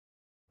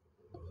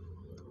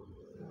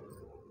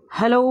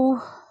Hello,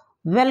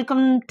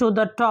 welcome to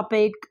the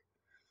topic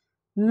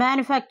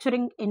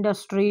Manufacturing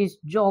Industries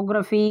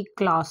Geography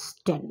Class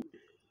 10.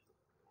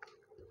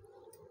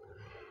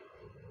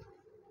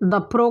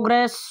 The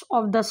progress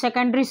of the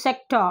secondary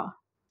sector,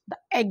 the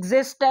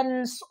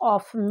existence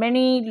of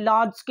many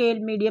large scale,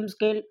 medium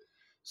scale,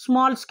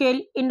 small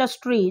scale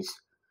industries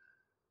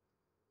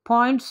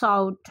points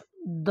out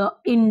the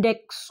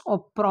index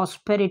of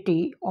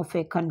prosperity of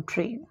a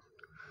country.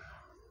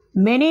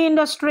 Many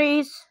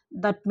industries,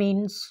 that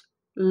means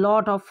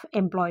lot of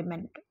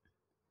employment.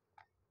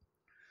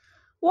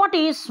 What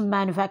is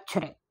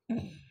manufacturing?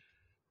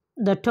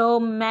 The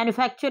term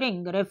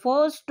manufacturing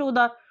refers to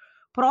the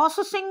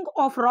processing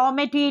of raw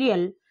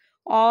material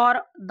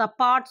or the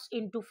parts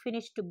into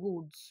finished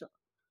goods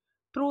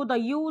through the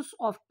use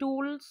of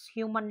tools,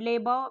 human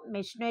labor,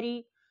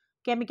 machinery,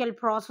 chemical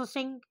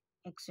processing,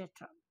 etc.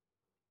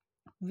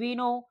 We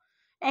know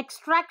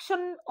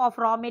extraction of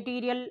raw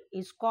material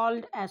is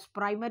called as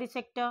primary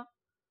sector.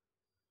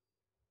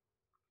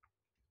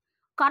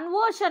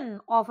 Conversion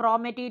of raw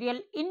material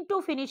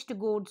into finished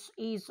goods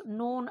is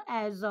known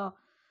as a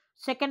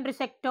secondary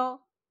sector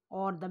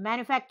or the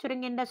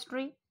manufacturing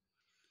industry,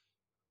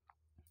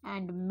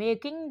 and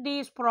making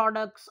these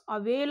products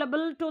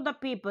available to the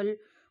people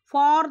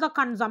for the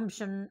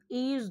consumption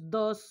is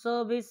the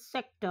service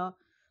sector,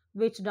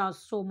 which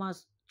does so much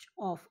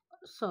of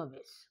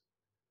service.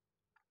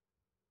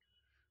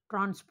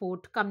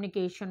 Transport,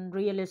 communication,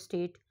 real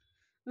estate,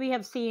 we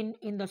have seen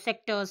in the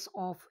sectors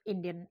of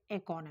Indian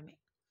economy.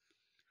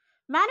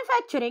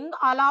 Manufacturing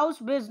allows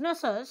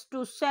businesses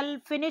to sell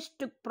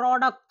finished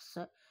products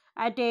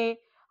at a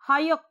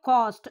higher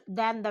cost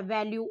than the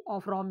value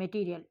of raw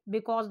material,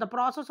 because the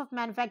process of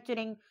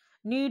manufacturing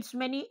needs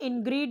many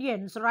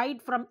ingredients,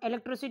 right from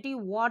electricity,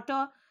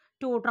 water,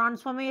 to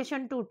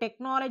transformation, to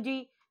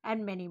technology,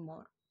 and many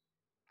more.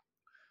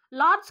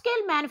 Large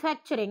scale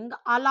manufacturing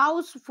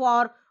allows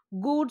for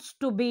goods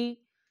to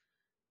be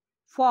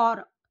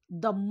for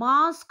the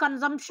mass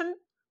consumption.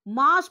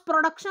 Mass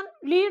production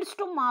leads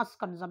to mass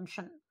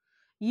consumption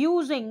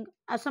using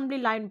assembly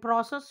line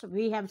process.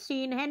 We have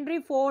seen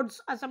Henry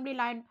Ford's assembly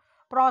line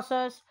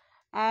process,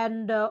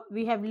 and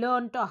we have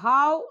learned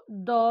how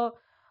the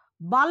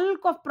bulk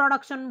of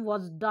production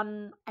was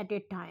done at a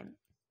time.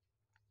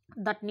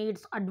 That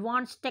needs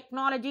advanced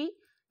technology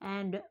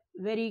and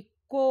very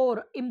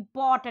core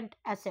important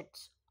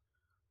assets.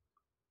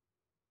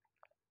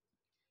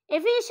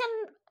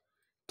 Efficient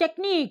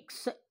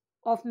techniques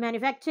of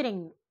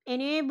manufacturing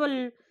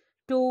enable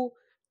to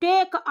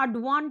take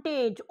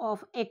advantage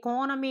of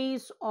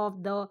economies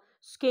of the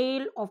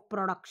scale of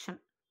production,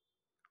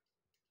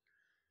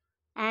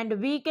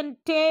 and we can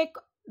take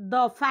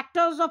the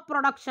factors of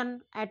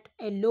production at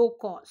a low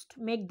cost,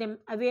 make them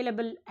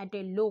available at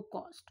a low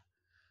cost.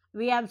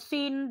 We have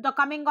seen the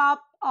coming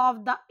up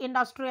of the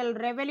industrial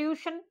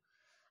revolution.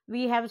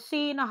 We have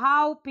seen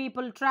how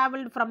people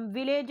traveled from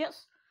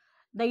villages,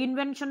 the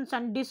inventions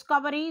and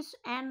discoveries,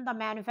 and the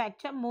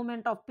manufacture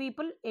movement of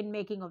people in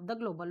making of the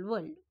global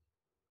world.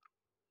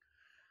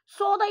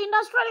 So the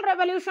industrial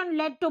revolution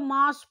led to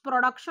mass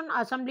production,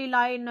 assembly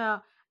line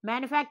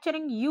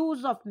manufacturing,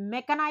 use of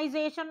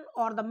mechanization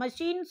or the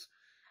machines,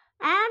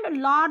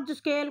 and large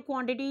scale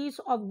quantities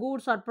of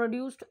goods are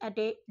produced at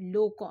a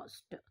low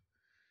cost.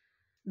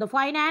 The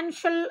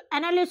financial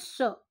analysts,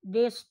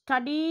 they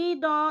study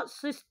the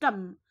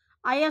system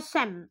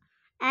ISM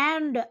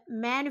and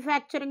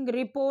manufacturing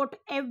report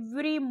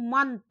every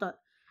month,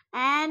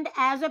 and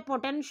as a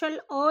potential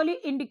early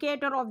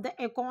indicator of the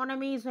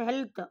economy's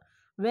health.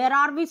 Where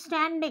are we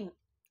standing?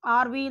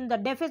 Are we in the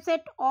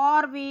deficit or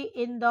are we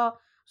in the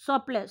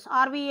surplus?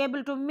 Are we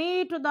able to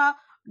meet the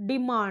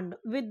demand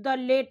with the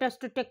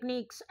latest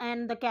techniques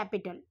and the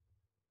capital?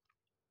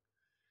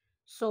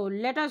 So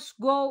let us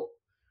go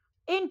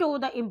into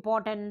the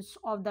importance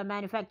of the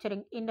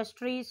manufacturing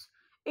industries.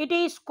 It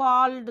is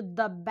called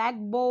the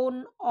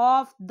backbone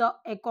of the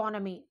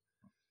economy.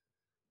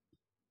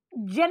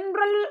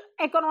 General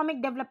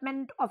economic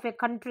development of a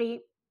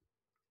country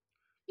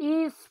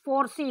is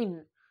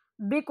foreseen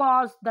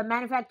because the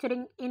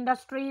manufacturing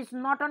industries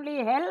not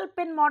only help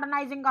in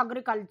modernizing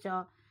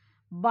agriculture,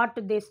 but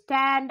they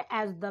stand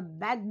as the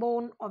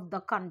backbone of the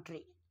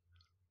country.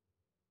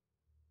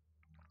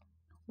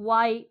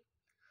 Why?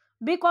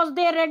 Because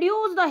they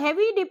reduce the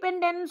heavy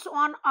dependence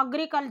on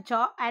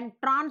agriculture and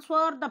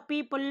transfer the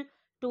people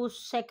to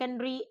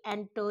secondary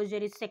and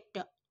tertiary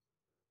sector.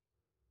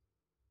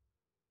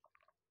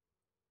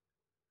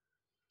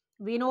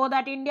 We know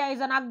that India is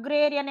an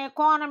agrarian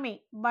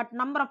economy, but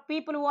number of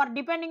people who are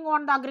depending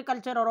on the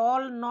agriculture are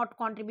all not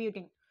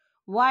contributing.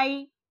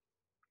 Why?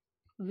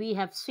 We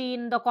have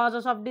seen the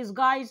causes of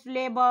disguised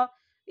labor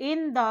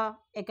in the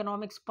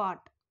economics part.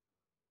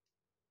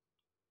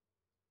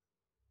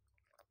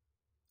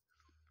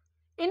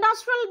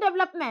 Industrial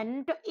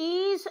development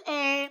is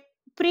a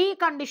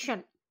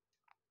precondition.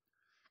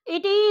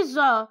 It is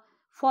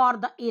for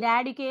the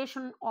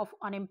eradication of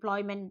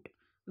unemployment.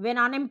 When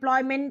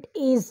unemployment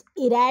is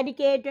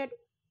eradicated,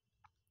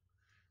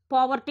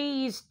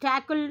 poverty is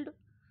tackled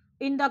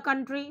in the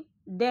country,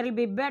 there will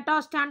be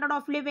better standard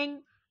of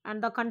living,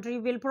 and the country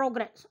will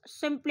progress.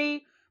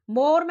 Simply,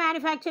 more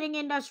manufacturing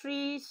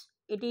industries,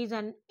 it is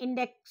an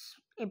index,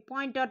 a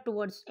pointer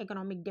towards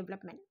economic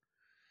development.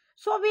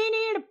 So we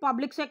need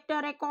public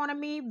sector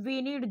economy,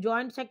 we need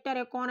joint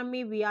sector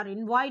economy. We are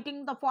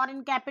inviting the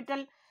foreign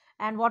capital.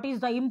 And what is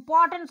the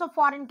importance of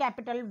foreign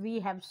capital? We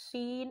have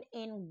seen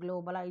in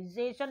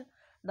globalization,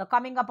 the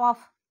coming up of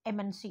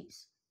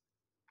MNCs.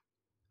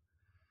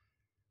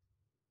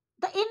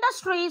 The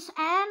industries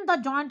and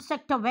the joint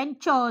sector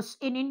ventures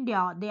in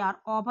India, they are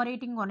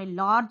operating on a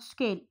large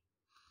scale,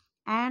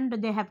 and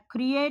they have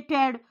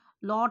created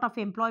lot of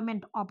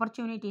employment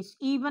opportunities.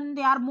 Even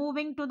they are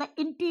moving to the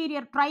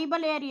interior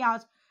tribal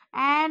areas,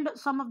 and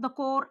some of the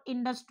core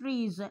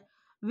industries,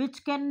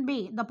 which can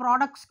be the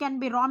products, can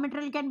be raw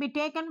material, can be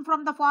taken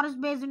from the forest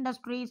based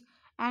industries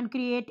and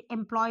create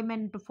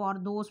employment for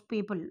those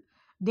people.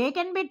 They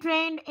can be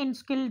trained in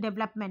skill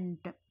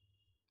development,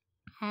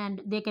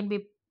 and they can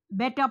be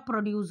better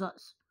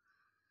producers.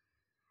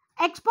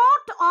 Export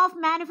of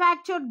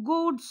manufactured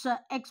goods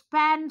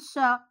expands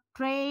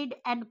trade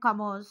and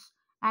commerce,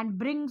 and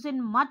brings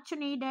in much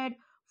needed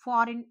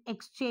foreign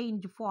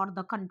exchange for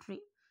the country.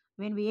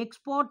 When we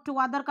export to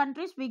other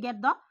countries, we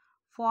get the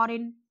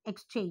foreign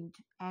exchange,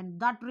 and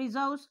that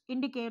reserves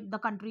indicate the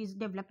country's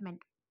development.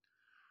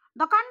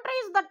 The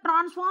countries that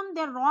transform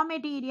their raw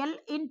material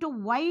into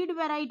wide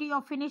variety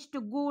of finished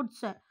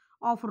goods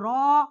of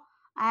raw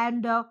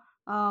and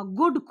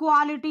good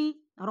quality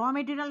raw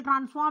material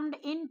transformed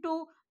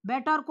into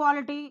better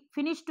quality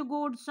finished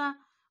goods,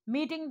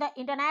 meeting the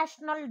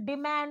international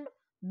demand,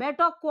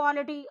 better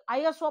quality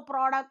ISO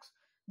products.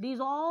 These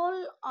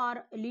all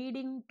are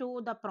leading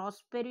to the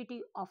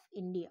prosperity of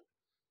India.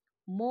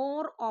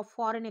 More of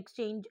foreign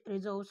exchange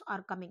reserves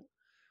are coming.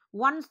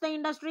 Once the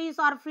industries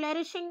are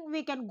flourishing,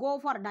 we can go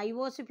for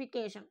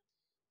diversification.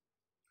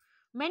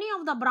 Many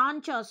of the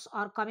branches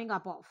are coming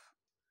up of,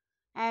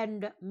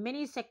 and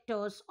many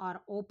sectors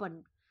are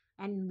open,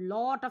 and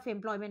lot of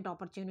employment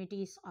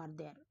opportunities are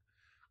there.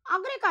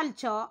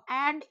 Agriculture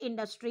and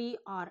industry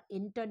are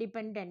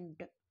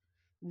interdependent.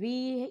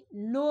 We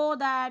know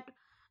that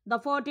the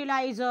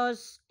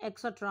fertilizers,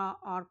 etc.,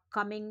 are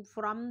coming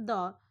from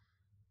the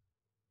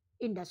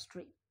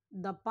industry.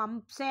 The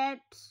pump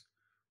sets,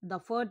 the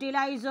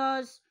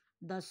fertilizers,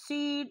 the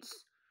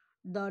seeds,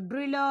 the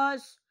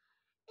drillers,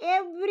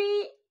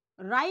 every,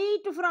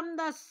 right from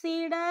the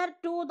seeder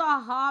to the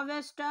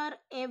harvester,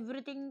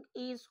 everything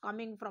is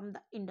coming from the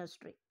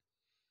industry.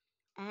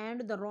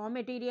 And the raw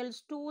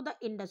materials to the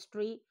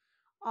industry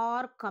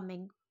are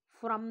coming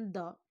from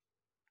the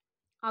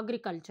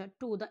agriculture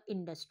to the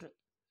industry.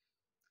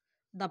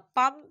 The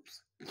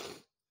pumps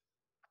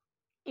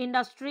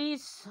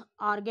industries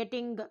are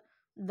getting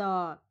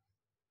the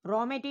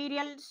raw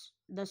materials,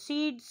 the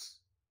seeds,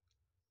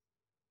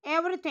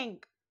 everything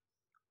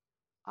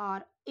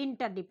are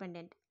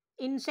interdependent.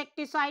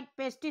 Insecticide,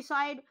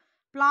 pesticide,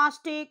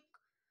 plastic,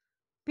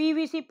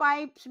 PVC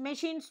pipes,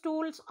 machines,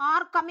 tools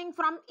are coming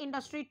from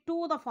industry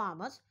to the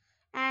farmers,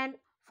 and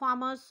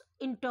farmers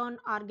in turn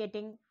are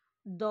getting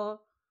the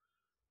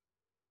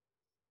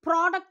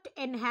product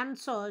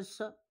enhancers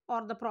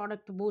or the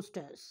product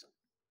boosters.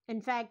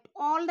 In fact,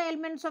 all the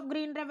elements of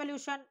green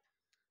revolution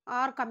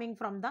are coming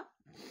from the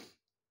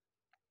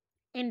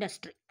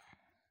industry.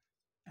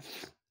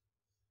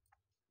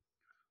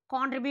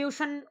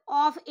 Contribution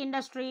of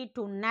industry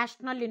to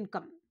national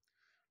income.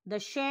 The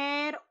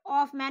share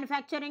of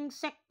manufacturing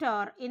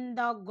sector in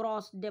the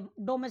gross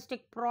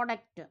domestic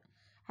product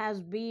has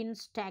been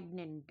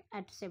stagnant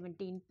at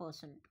 17%.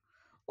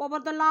 Over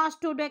the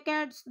last 2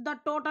 decades, the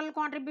total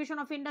contribution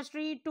of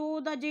industry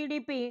to the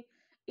GDP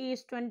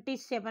is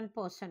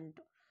 27%,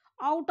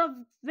 out of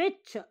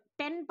which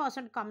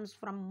 10% comes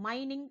from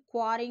mining,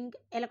 quarrying,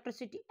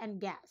 electricity, and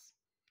gas.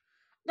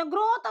 The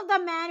growth of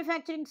the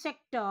manufacturing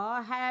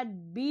sector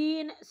had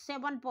been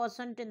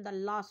 7% in the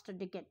last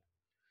decade.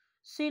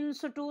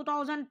 Since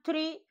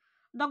 2003,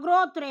 the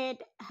growth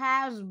rate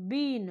has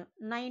been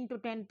 9 to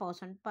 10%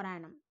 per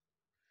annum.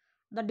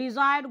 The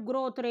desired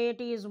growth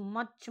rate is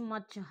much,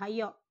 much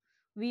higher.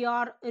 We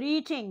are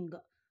reaching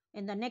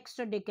in the next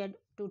decade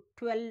to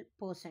 12%.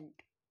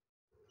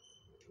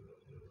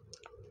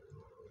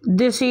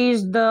 This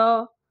is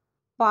the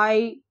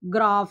pie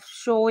graph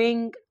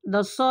showing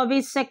the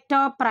service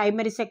sector,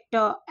 primary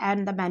sector,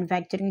 and the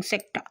manufacturing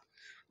sector.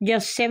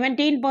 Just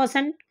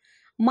 17%,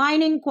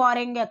 mining,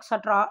 quarrying,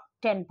 etc.,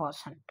 10%.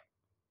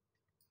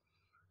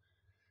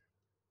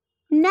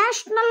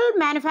 National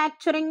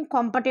Manufacturing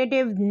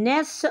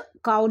Competitiveness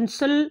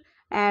Council,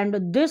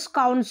 and this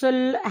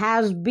council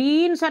has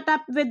been set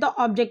up with the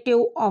objective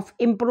of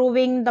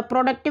improving the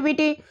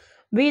productivity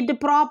with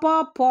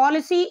proper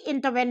policy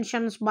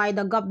interventions by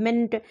the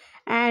government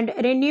and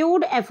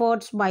renewed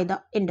efforts by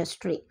the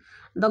industry.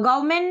 The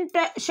government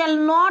shall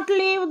not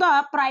leave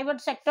the private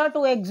sector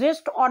to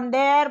exist on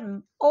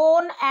their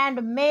own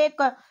and make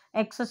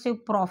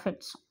excessive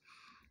profits.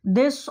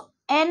 This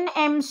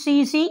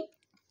NMCC,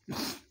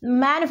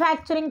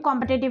 Manufacturing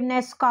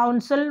Competitiveness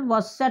Council,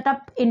 was set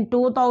up in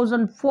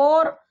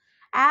 2004,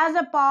 as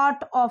a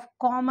part of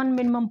common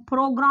minimum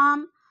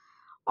program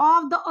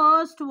of the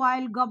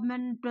erstwhile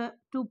government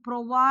to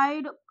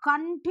provide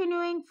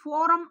continuing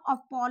forum of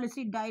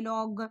policy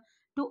dialogue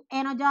to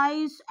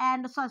energize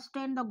and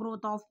sustain the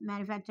growth of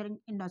manufacturing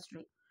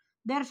industry.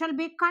 There shall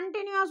be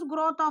continuous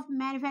growth of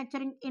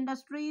manufacturing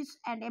industries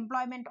and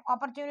employment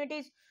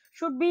opportunities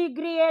should be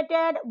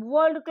created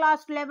world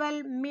class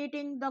level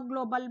meeting the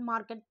global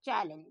market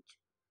challenge.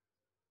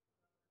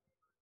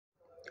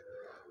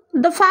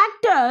 The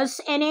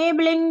factors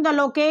enabling the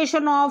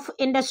location of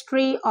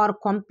industry are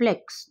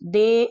complex.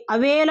 The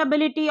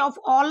availability of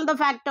all the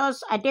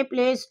factors at a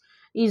place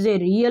is a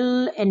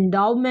real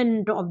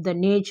endowment of the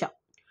nature.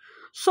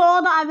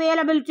 So, the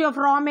availability of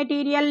raw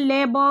material,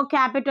 labor,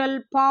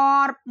 capital,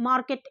 power,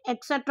 market,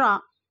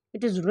 etc.,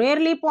 it is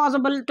rarely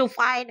possible to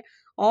find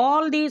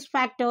all these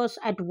factors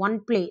at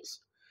one place.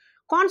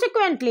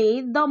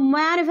 Consequently, the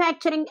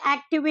manufacturing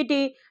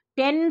activity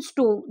tends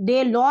to,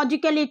 they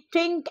logically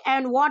think,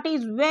 and what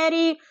is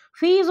very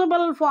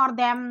feasible for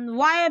them,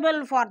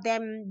 viable for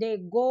them, they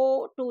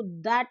go to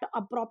that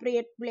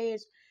appropriate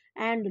place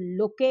and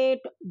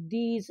locate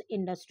these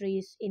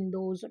industries in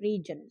those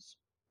regions.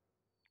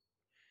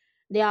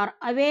 They are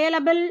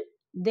available,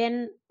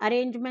 then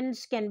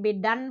arrangements can be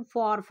done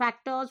for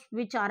factors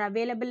which are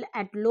available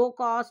at low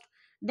cost,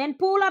 then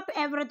pull up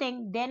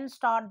everything, then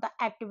start the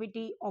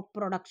activity of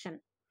production.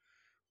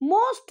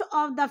 Most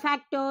of the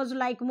factors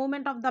like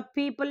movement of the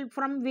people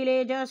from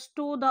villages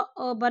to the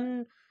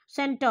urban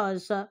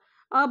centers,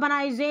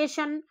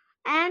 urbanization,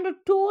 and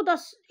to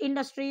the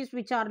industries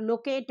which are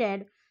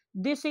located,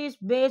 this is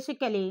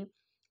basically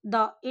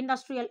the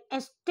industrial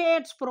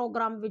estates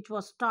program which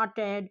was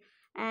started,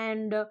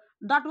 and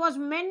that was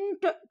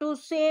meant to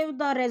save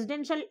the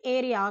residential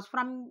areas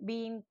from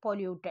being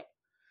polluted.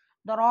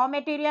 The raw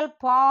material,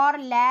 power,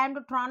 land,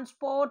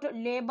 transport,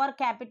 labor,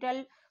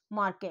 capital,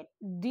 market,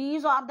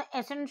 these are the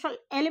essential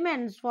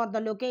elements for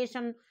the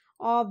location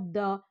of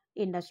the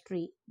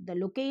industry. The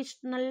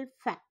locational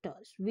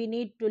factors, we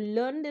need to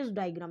learn this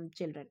diagram,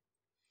 children.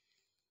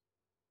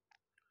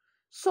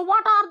 So,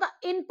 what are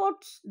the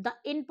inputs? The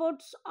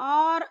inputs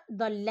are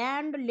the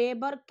land,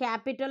 labor,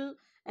 capital,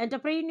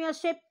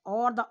 entrepreneurship,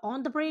 or the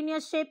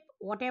entrepreneurship,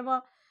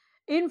 whatever,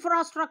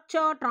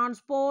 infrastructure,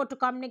 transport,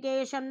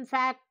 communication,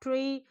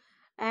 factory,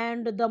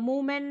 and the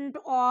movement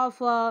of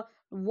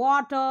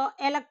water,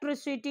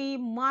 electricity,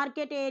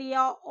 market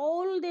area,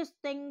 all these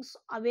things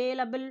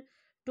available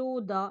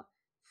to the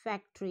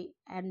factory.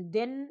 And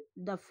then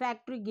the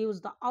factory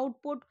gives the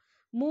output,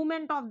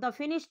 movement of the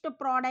finished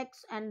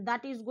products, and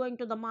that is going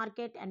to the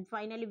market, and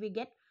finally we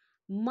get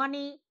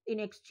money in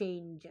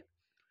exchange.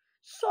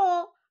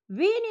 So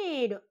we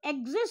need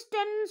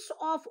existence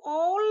of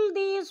all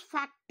these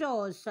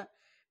factors.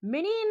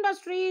 Many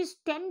industries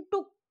tend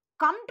to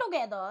come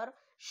together,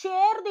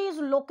 share these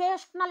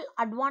locational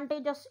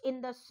advantages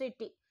in the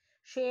city,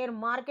 share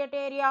market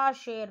area,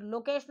 share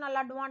locational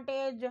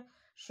advantage,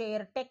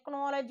 share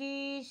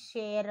technology,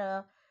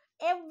 share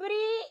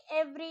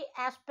every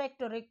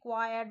aspect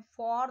required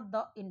for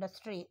the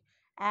industry,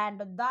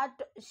 and that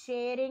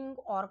sharing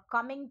or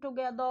coming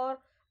together,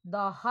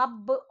 the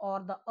hub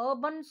or the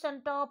urban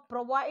center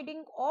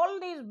providing all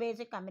these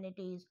basic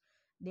amenities,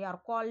 they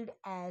are called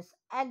as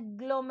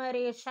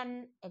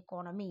agglomeration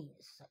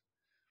economies.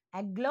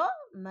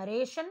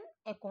 Agglomeration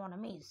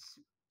economies.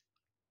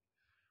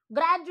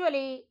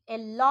 Gradually, a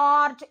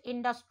large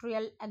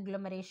industrial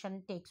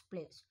agglomeration takes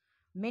place.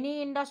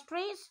 Many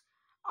industries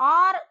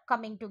are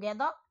coming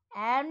together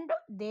and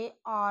they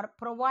are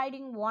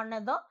providing one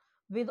another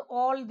with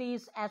all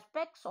these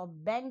aspects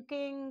of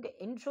banking,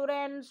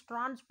 insurance,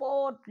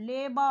 transport,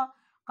 labor,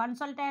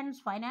 consultants,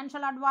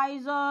 financial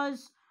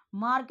advisors,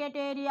 market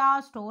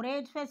area,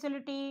 storage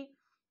facility,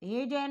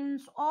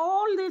 agents,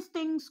 all these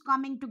things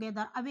coming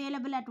together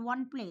available at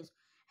one place,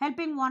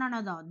 helping one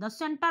another. The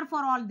center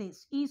for all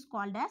this is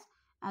called as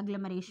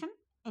agglomeration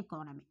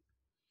economy.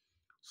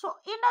 So,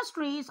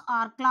 industries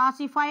are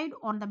classified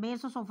on the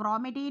basis of raw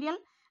material,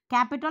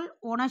 capital,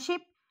 ownership,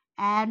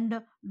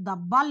 and the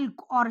bulk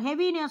or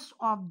heaviness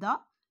of the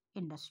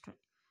industry.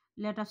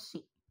 Let us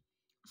see.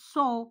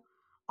 So,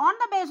 on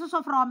the basis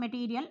of raw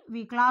material,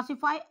 we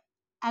classify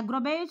agro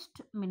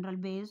based, mineral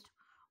based.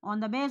 On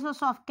the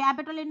basis of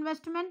capital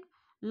investment,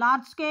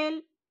 large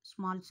scale,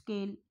 small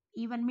scale,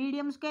 even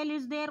medium scale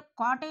is there,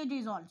 cottage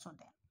is also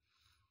there.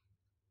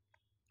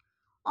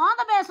 On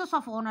the basis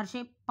of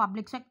ownership,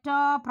 public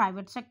sector,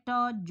 private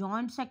sector,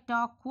 joint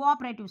sector,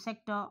 cooperative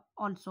sector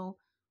also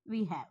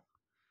we have.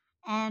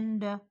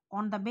 And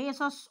on the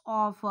basis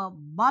of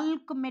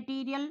bulk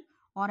material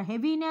or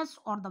heaviness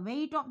or the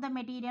weight of the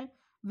material,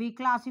 we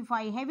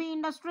classify heavy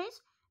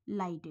industries,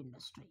 light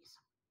industries,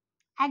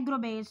 agro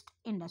based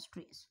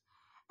industries.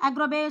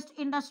 Agro based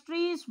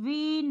industries,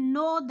 we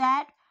know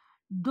that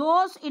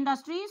those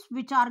industries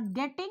which are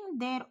getting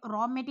their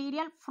raw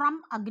material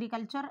from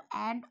agriculture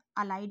and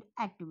allied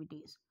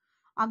activities.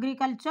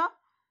 Agriculture,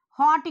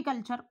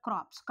 horticulture,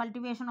 crops,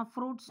 cultivation of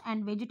fruits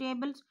and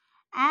vegetables,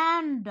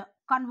 and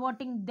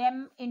converting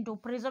them into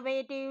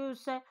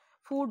preservatives,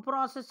 food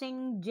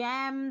processing,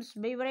 jams,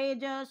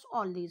 beverages,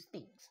 all these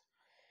things.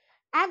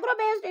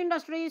 Agro-based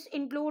industries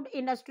include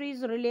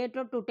industries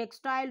related to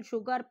textile,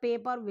 sugar,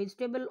 paper,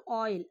 vegetable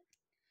oil.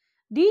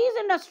 These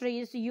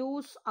industries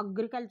use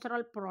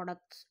agricultural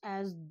products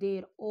as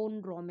their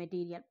own raw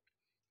material.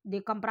 They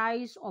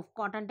comprise of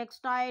cotton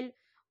textile,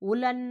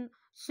 woolen,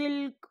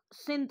 silk,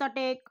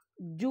 synthetic,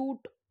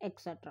 jute,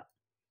 etc.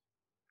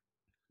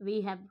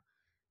 We have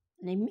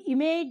an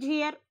image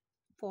here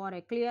for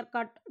a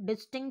clear-cut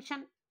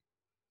distinction.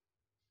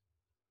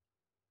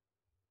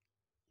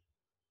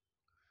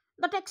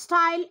 The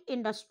textile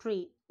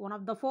industry, one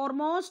of the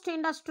foremost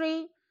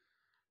industry,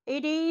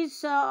 it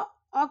is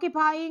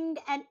occupying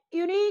an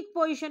unique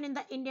position in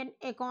the Indian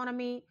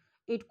economy.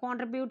 It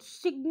contributes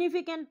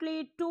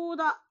significantly to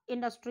the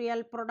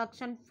industrial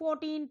production,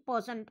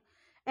 14%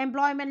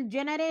 employment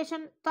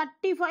generation,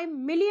 35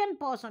 million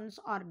persons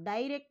are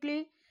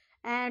directly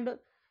and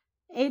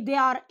they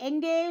are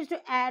engaged,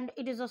 and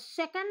it is the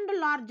second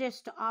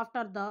largest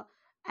after the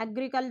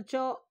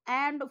agriculture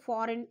and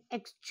foreign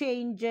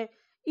exchange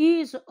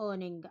is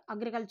earning.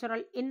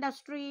 Agricultural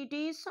industry it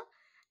is,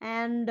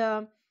 and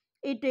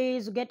it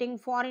is getting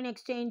foreign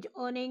exchange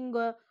earning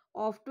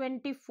of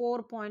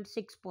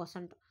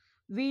 24.6%.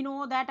 We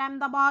know that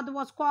Ahmedabad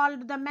was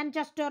called the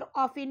Manchester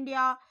of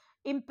India.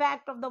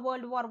 Impact of the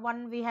World War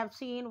One, we have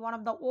seen one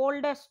of the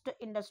oldest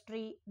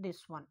industry.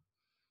 This one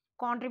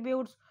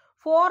contributes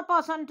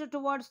 4%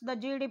 towards the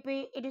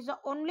GDP. It is the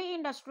only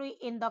industry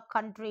in the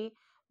country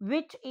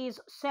which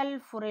is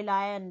self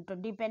reliant,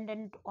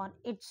 dependent on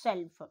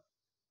itself,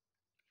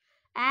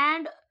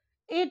 and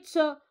its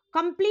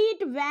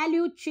complete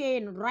value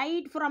chain,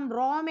 right from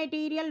raw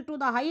material to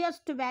the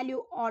highest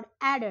value or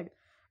added.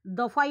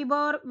 The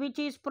fiber which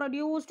is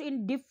produced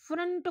in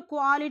different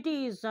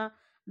qualities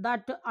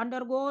that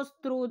undergoes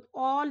through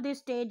all these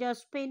stages: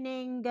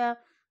 spinning,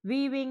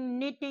 weaving,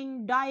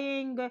 knitting,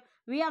 dyeing.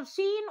 We have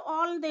seen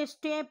all this: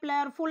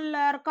 stapler,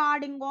 fuller,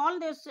 carding, all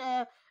this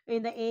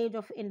in the age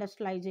of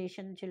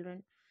industrialization,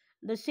 children.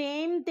 The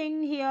same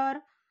thing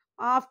here.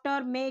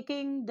 After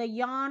making the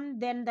yarn,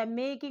 then the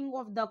making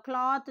of the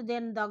cloth,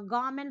 then the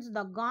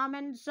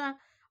garments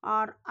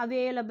are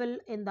available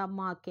in the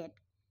market.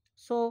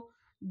 So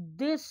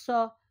this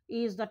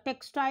is the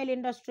textile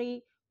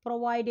industry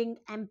providing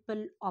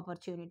ample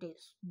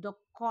opportunities. The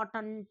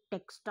cotton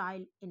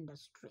textile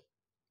industry,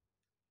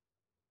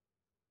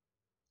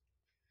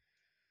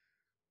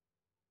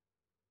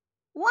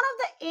 one of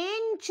the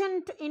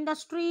ancient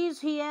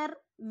industries. Here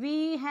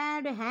we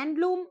had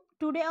handloom.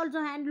 Today also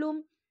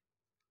handloom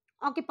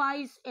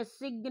occupies a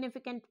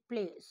significant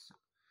place,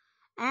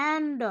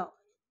 and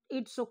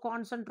its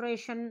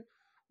concentration,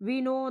 we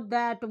know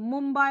that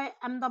Mumbai,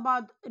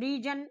 Ahmedabad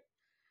region,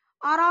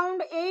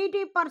 around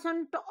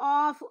 80%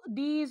 of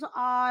these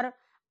are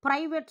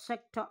private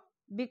sector,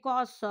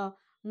 because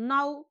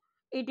now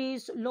it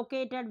is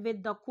located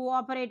with the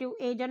cooperative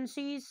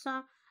agencies,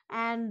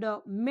 and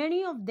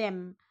many of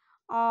them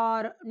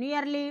are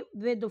nearly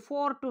with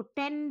 4 to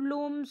 10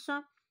 looms,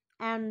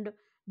 and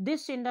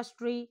this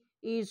industry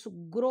is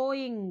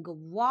growing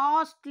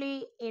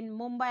vastly in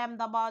Mumbai,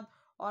 Ahmedabad,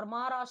 or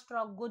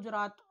Maharashtra,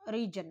 Gujarat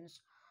regions,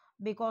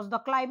 because the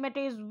climate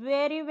is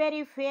very,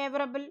 very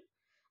favorable.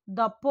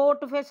 The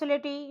port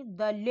facility,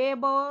 the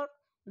labor,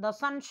 the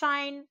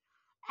sunshine,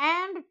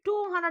 and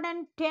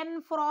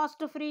 210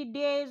 frost free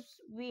days.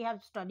 We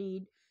have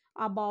studied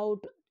about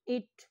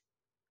it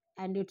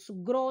and its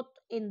growth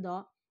in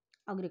the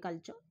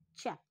agriculture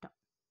chapter.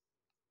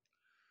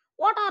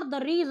 What are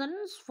the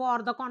reasons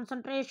for the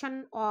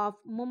concentration of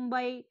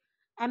Mumbai,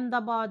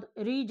 Ahmedabad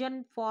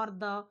region for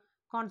the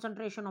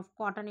concentration of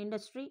cotton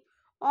industry,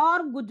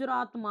 or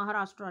Gujarat,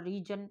 Maharashtra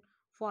region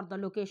for the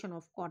location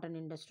of cotton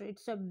industry?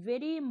 It's a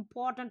very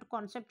important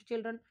concept,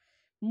 children.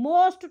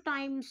 Most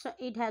times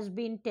it has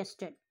been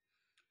tested.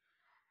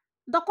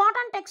 The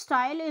cotton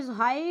textile is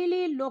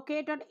highly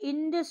located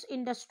in this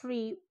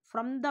industry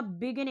from the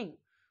beginning,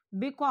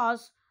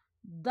 because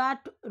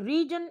that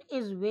region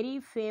is very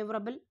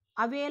favorable.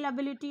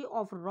 Availability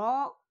of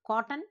raw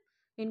cotton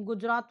in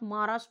Gujarat,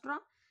 Maharashtra,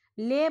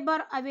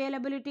 labor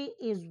availability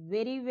is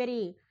very,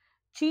 very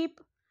cheap.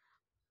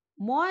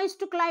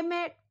 Moist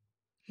climate,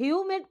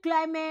 humid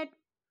climate,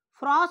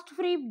 frost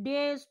free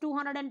days,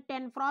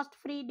 210 frost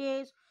free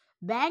days,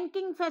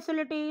 banking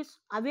facilities,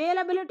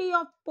 availability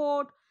of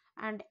port,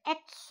 and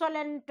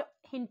excellent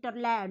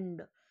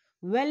hinterland,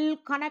 well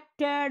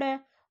connected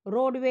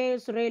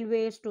roadways,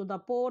 railways to the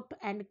port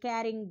and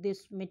carrying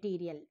this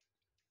material.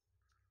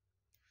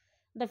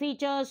 The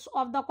features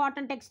of the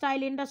cotton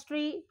textile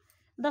industry.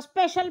 The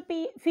special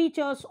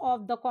features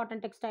of the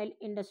cotton textile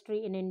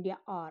industry in India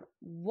are: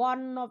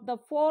 one of the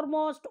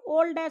foremost,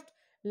 oldest,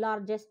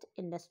 largest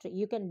industry.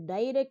 You can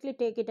directly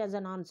take it as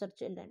an answer,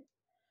 children.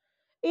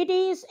 It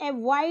is a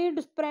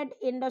widespread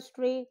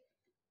industry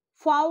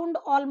found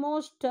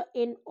almost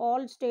in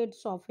all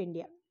states of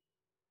India.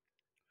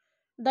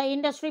 The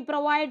industry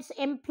provides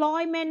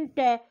employment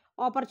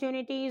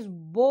opportunities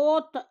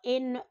both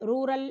in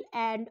rural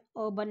and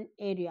urban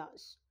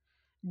areas.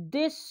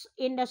 This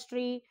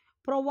industry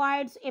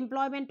provides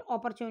employment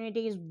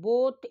opportunities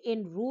both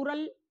in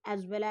rural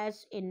as well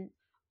as in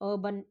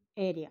urban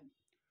area.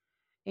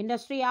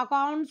 Industry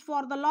accounts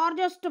for the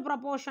largest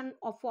proportion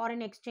of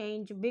foreign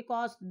exchange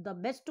because the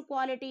best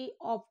quality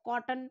of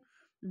cotton,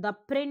 the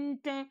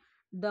print,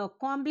 the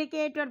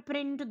complicated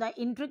print, the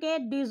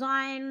intricate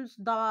designs,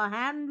 the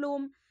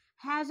handloom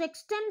has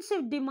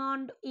extensive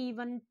demand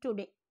even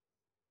today.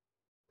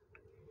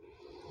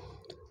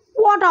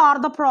 What are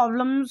the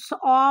problems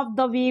of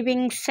the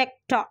weaving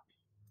sector?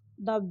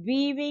 The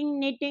weaving,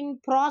 knitting,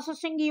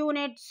 processing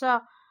units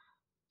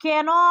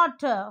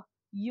cannot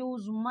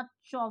use much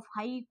of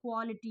high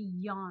quality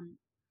yarn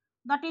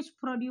that is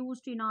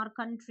produced in our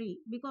country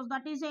because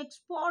that is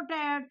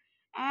exported,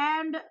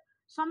 and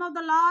some of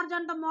the large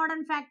and the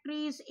modern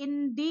factories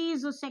in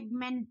these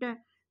segment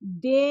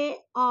they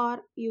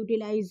are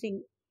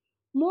utilizing,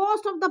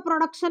 most of the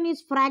production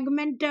is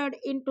fragmented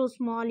into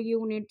small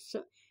units.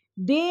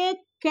 They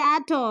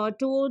cater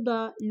to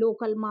the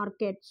local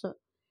markets.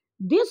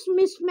 This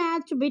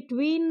mismatch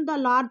between the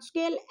large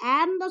scale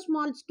and the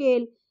small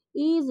scale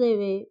is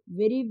a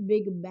very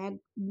big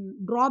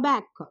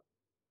drawback.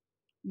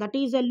 That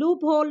is a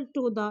loophole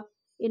to the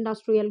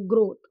industrial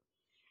growth.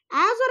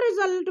 As a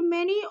result,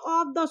 many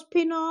of the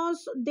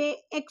spinners they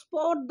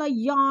export the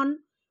yarn,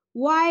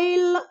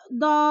 while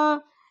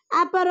the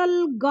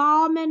apparel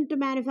garment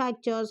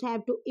manufacturers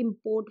have to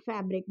import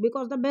fabric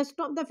because the best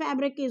of the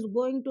fabric is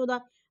going to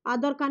the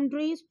other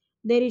countries.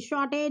 There is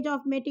shortage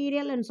of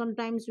material and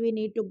sometimes we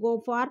need to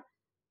go for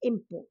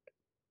import.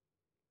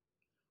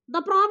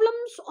 The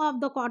problems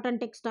of the cotton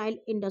textile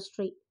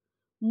industry.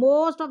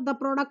 Most of the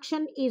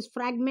production is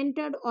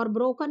fragmented or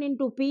broken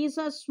into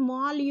pieces,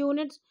 small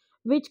units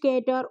which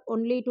cater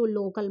only to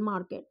local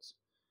markets.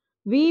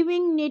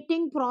 Weaving,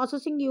 knitting,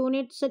 processing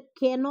units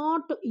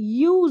cannot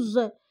use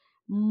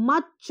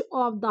much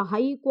of the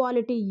high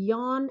quality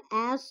yarn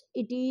as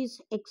it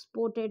is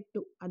exported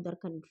to other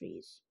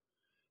countries.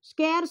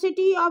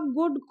 Scarcity of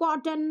good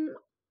cotton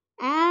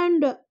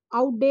and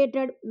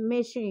outdated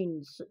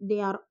machines, they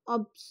are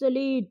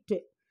obsolete.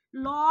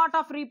 Lot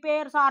of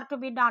repairs are to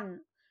be done,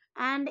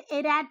 and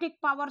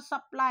erratic power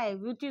supply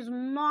which is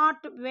not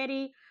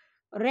very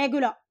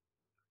regular.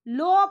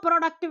 Low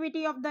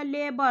productivity of the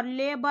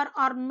labor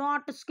are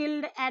not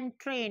skilled and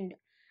trained,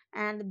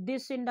 and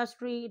this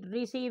industry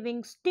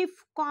receiving stiff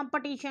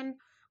competition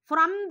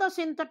from the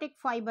synthetic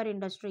fiber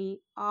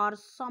industry are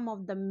some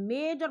of the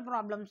major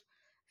problems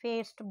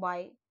faced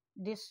by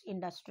this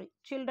industry.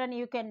 Children,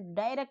 you can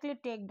directly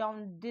take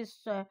down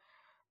this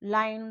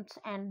lines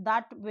and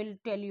that will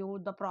tell you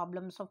the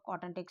problems of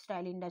cotton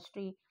textile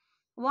industry.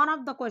 One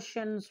of the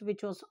questions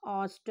which was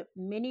asked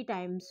many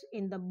times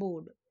in the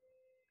board: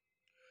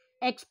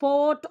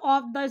 export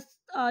of the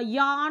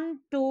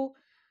yarn to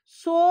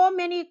so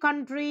many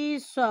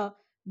countries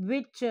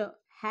which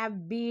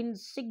have been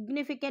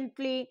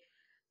significantly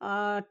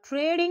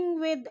trading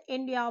with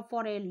India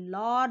for a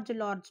large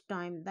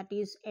time. That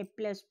is a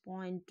plus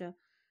point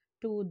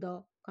to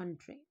the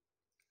country.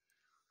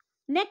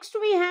 Next,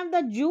 we have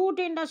the jute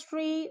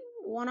industry,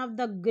 one of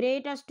the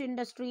greatest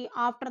industry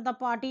after the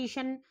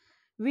partition.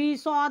 We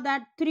saw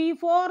that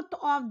three-fourth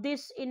of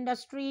this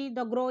industry,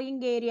 the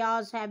growing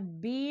areas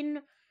have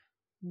been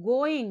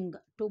going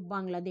to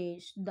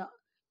Bangladesh, the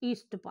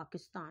East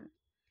Pakistan.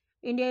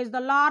 India is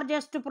the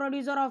largest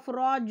producer of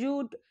raw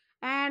jute,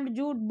 and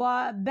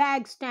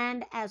bags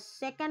stand as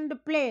second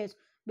place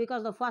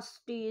because the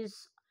first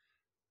is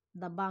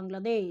the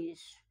Bangladesh.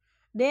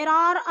 There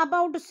are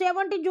about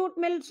 70 jute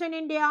mills in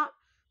India.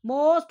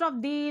 Most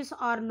of these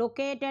are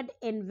located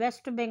in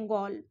West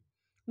Bengal,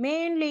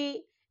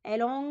 mainly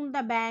along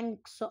the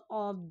banks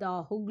of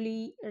the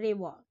Hooghly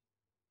River.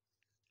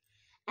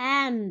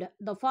 And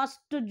the first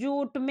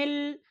jute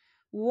mill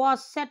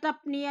was set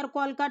up near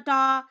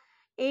Kolkata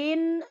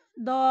in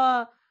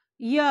the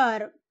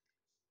year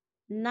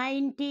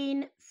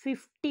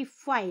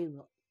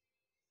 1955.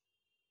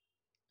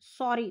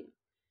 Sorry,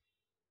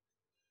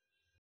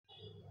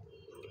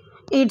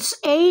 it's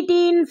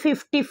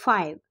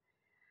 1855.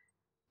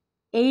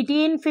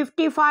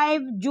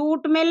 1855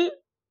 jute mill,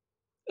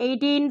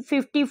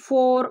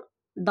 1854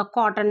 the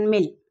cotton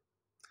mill.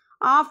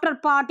 After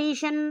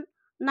partition,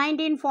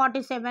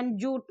 1947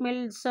 jute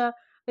mills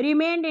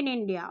remained in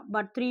India,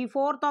 but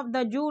three-fourths of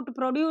the jute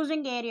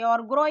producing area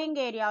or growing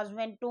areas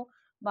went to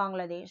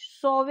Bangladesh.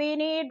 So we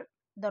need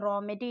the raw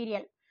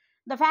material.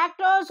 The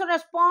factors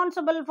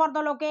responsible for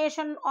the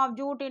location of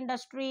jute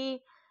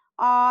industry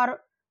are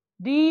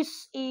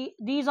these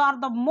are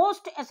the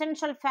most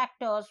essential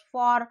factors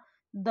for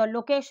the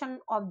location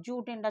of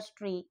jute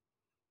industry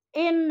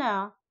in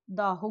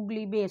the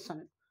Hooghly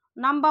Basin.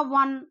 Number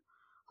one,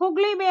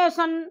 Hooghly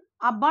Basin,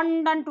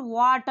 abundant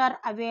water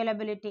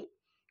availability.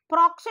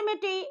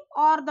 Proximity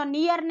or the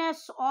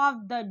nearness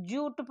of the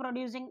jute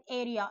producing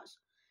areas.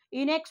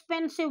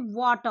 Inexpensive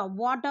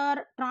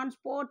water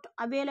transport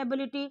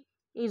availability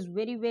is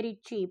very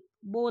cheap,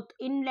 both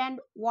inland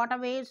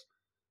waterways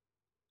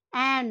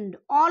and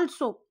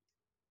also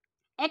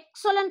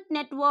excellent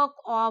network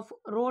of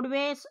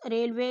roadways,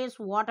 railways,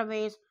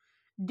 waterways,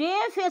 They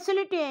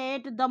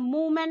facilitate the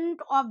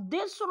movement of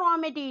this raw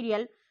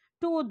material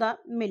to the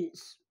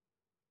mills.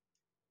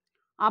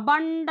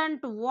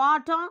 Abundant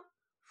water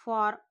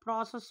for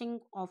processing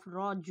of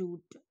raw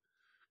jute.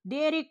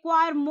 They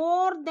require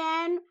more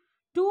than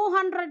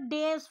 200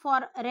 days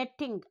for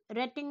retting.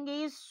 Retting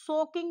is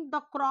soaking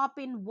the crop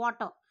in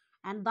water,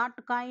 and that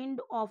kind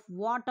of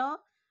water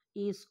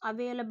is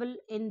available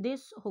in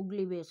this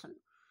Hooghly Basin.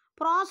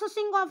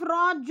 Processing of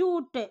raw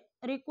jute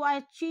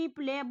requires cheap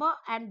labor,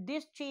 and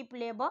this cheap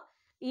labor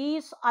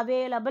is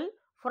available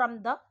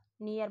from the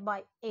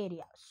nearby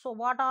area. So,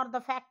 what are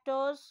the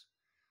factors?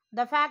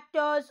 The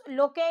factors: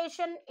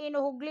 location in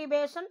Hooghly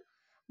Basin,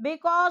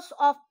 because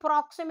of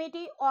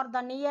proximity or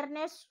the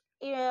nearness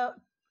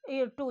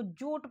to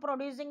jute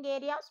producing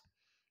areas,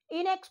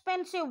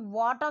 inexpensive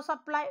water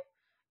supply,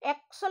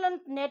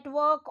 excellent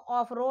network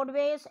of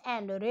roadways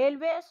and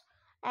railways,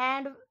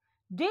 and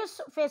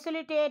this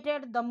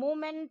facilitated the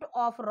movement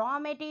of raw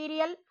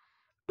material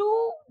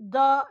to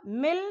the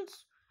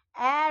mills,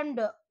 and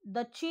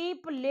the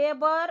cheap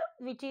labor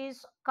which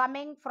is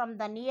coming from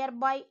the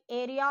nearby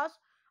areas,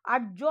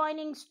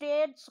 adjoining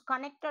states,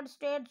 connected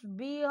states,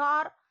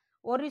 Bihar,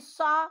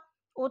 Orissa,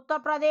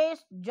 Uttar Pradesh,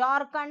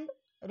 Jharkhand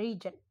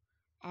region,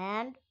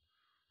 and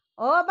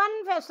urban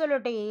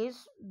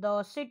facilities,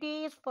 the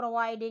cities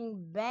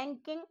providing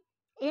banking,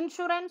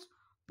 insurance,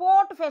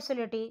 port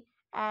facility,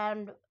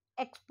 and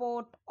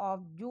export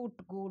of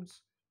jute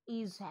goods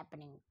is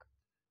happening.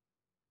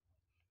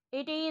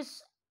 It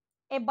is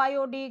a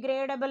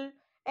biodegradable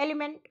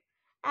element,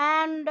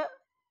 and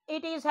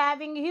it is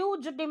having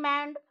huge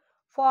demand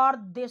for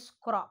this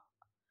crop.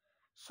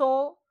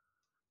 So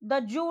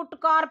the jute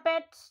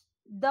carpets,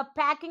 the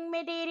packing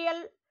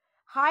material,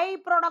 high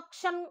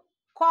production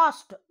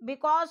cost,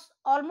 because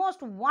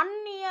almost 1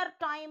 year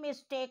time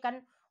is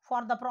taken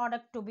for the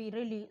product to be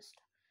released.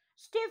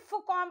 Stiff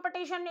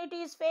competition it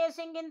is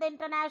facing in the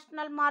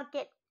international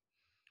market,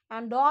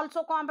 and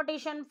also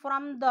competition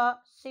from the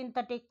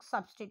synthetic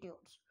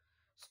substitutes.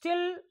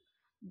 Still,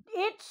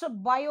 its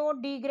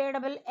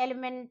biodegradable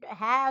element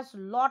has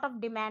lot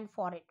of demand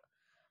for it.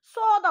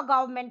 So the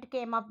government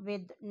came up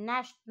with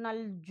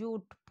national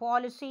jute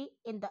policy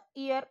in the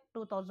year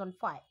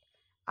 2005.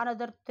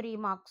 Another 3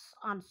 marks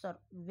answer,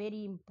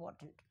 very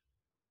important.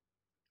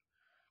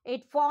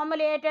 It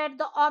formulated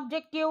the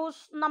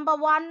objectives: number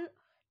 1,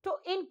 to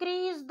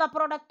increase the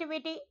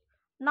productivity;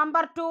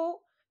 number 2,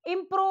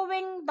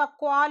 improving the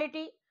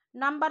quality;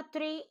 number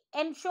 3,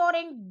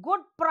 ensuring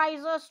good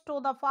prices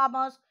to the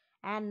farmers;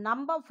 and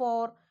number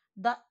 4,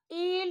 the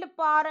yield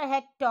per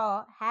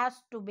hectare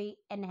has to be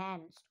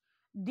enhanced.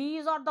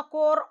 These are the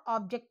core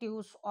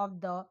objectives of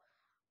the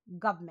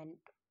government.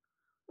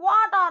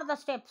 What are the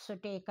steps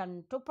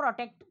taken to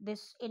protect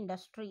this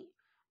industry?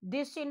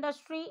 This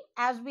industry,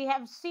 as we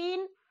have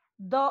seen,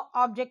 the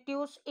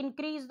objectives: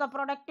 increase the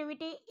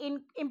productivity,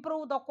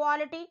 improve the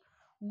quality,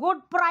 good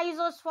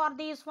prices for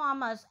these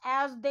farmers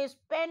as they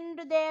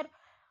spend their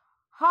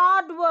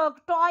hard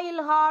work,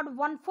 toil hard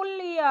 1 full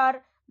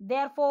year.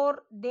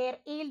 Therefore, their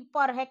yield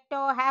per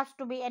hectare has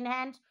to be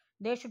enhanced.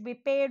 They should be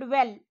paid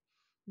well.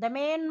 The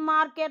main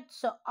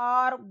markets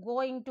are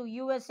going to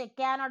USA,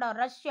 Canada,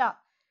 Russia,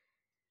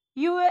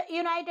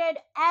 United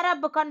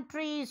Arab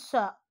countries,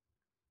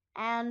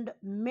 and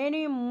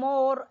many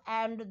more,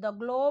 and the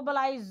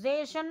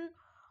globalization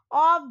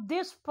of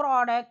this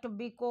product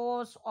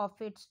because of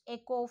its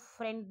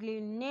eco-friendly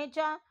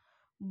nature,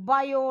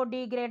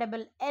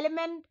 biodegradable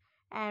element,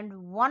 and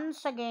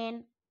once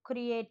again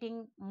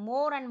creating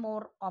more and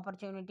more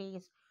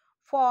opportunities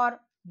for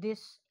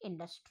this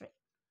industry.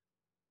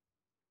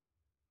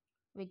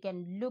 We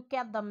can look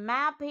at the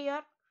map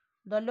here,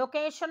 the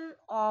location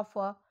of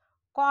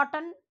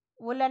cotton,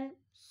 woolen,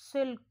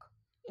 silk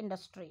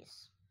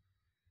industries.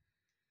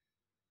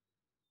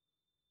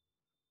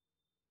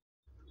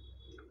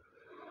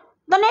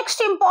 The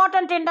next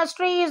important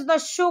industry is the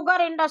sugar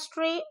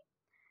industry,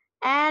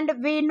 and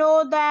we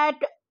know that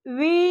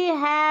we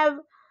have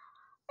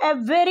a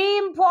very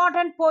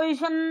important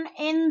position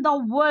in the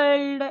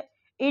world.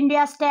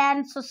 India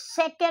stands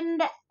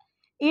second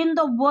in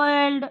the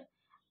world,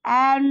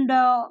 and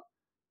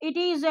it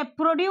is a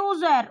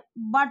producer,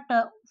 but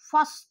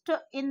first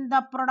in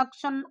the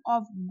production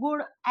of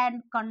gur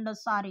and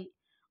kandasari.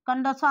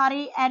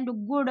 Kandasari and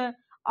gur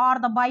are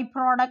the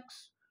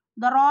byproducts.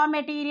 The raw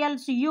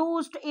materials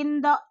used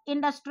in the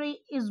industry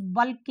is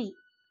bulky.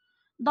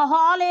 The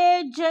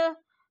haulage,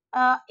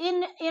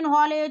 in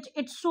haulage,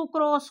 its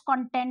sucrose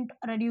content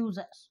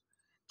reduces.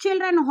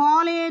 Children,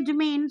 haulage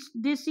means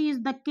this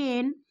is the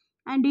cane,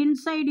 and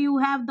inside you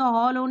have the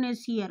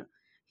hollowness here.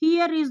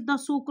 Here is the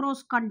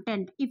sucrose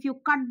content. If you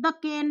cut the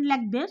cane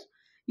like this,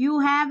 you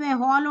have a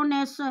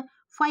hollowness,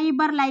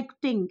 fiber like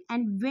thing,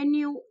 and when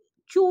you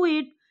chew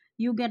it,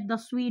 you get the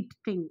sweet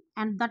thing,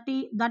 and that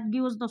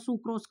gives the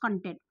sucrose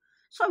content.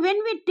 So when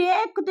we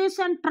take this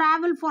and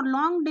travel for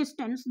long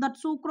distance, that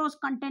sucrose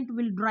content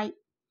will dry.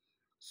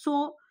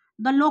 So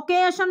the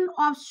location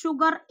of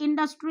sugar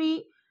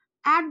industry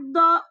at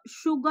the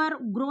sugar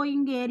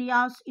growing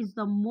areas is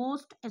the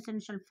most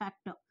essential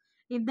factor.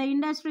 If the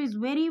industry is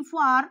very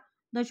far,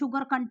 the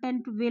sugar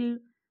content will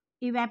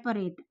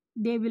evaporate,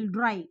 they will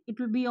dry, it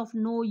will be of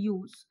no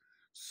use.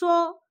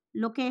 So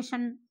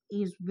location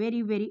is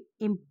very very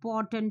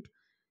important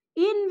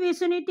in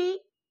vicinity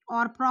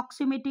or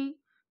proximity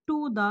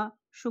to the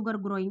sugar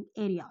growing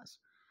areas.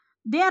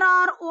 There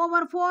are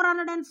over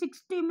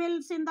 460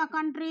 mills in the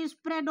country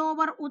spread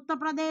over Uttar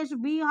Pradesh,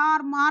 Bihar,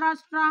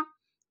 Maharashtra,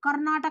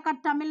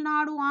 Karnataka, Tamil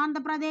Nadu,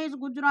 Andhra Pradesh,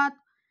 Gujarat,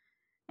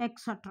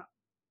 etc.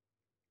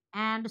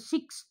 And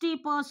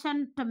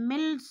 60%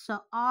 mills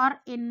are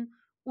in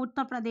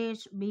Uttar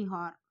Pradesh,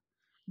 Bihar.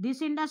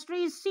 This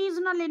industry is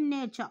seasonal in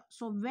nature.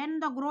 So when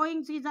the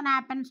growing season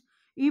happens,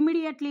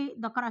 immediately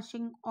the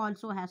crushing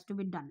also has to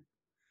be done.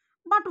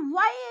 But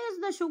why is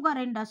the sugar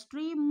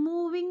industry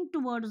moving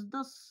towards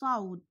the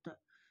south?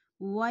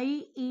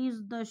 Why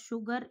is the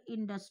sugar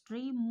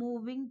industry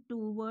moving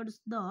towards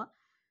the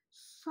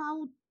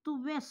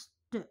southwest?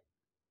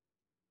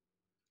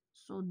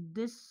 So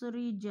this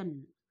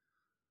region,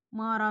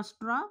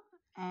 Maharashtra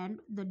and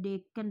the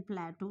Deccan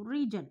Plateau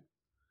region.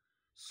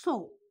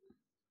 So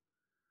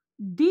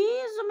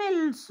these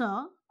mills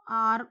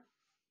are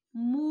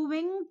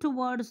moving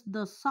towards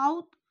the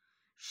south,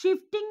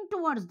 shifting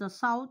towards the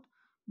south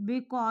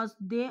because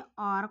they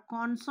are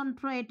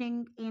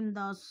concentrating in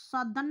the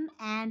southern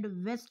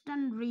and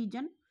western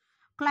region.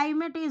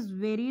 Climate is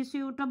very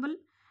suitable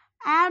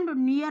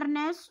and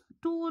nearness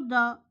to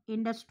the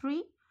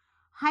industry.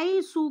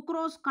 High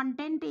sucrose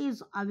content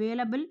is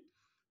available.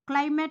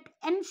 Climate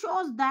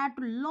ensures that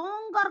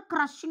longer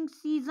crushing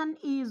season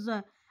is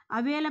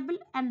available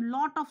and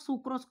lot of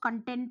sucrose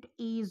content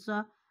is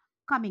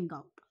coming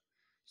out.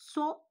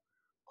 So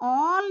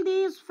all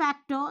these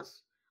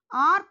factors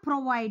are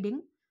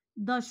providing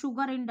the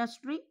sugar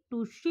industry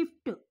to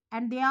shift,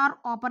 and they are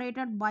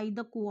operated by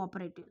the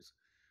cooperatives.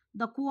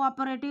 The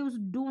cooperatives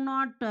do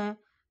not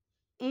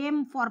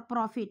aim for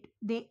profit,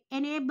 they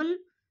enable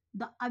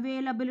the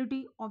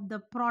availability of the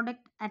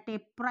product at a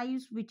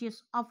price which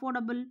is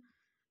affordable,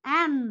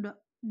 and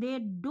they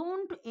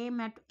don't aim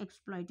at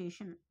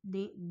exploitation,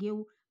 they give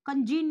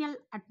congenial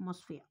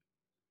atmosphere.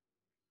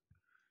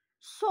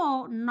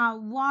 So now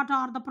what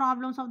are the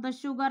problems of the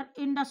sugar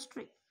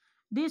industry?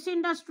 This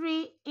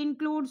industry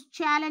includes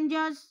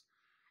challenges.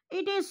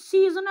 It is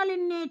seasonal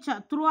in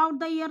nature, throughout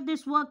the year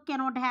this work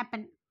cannot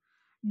happen,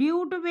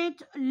 due to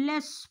which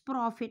less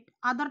profit,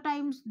 other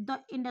times the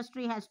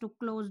industry has to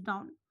close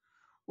down.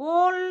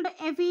 Old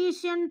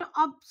efficient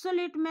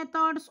obsolete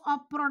methods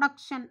of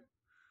production,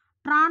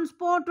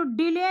 transport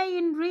delay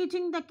in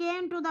reaching the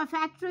cane to the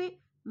factory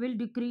will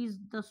decrease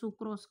the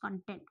sucrose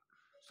content.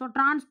 So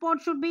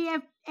transport should be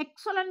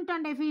excellent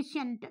and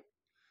efficient.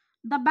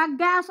 The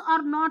bagasse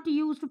are not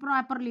used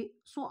properly.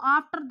 So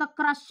after the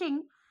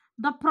crushing,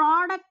 the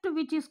product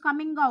which is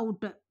coming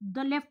out,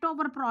 the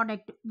leftover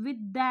product, with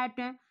that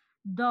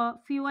the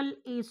fuel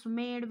is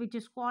made which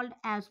is called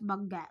as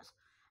bagasse.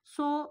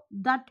 So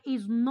that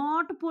is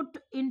not put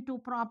into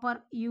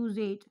proper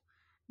usage.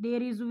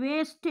 There is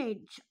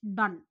wastage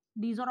done.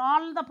 These are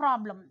all the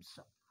problems.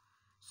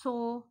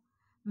 So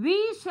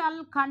we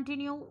shall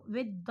continue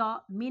with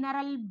the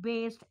mineral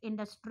based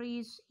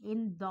industries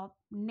in the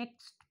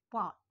next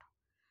part.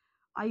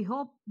 I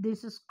hope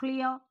this is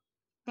clear.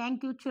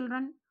 Thank you,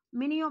 children.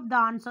 Many of the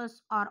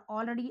answers are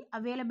already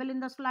available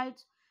in the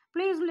slides.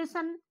 Please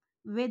listen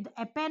with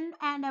a pen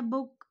and a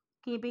book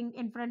keeping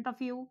in front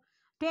of you.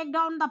 Take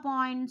down the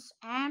points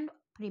and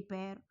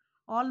prepare.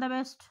 All the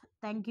best.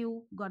 Thank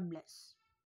you. God bless.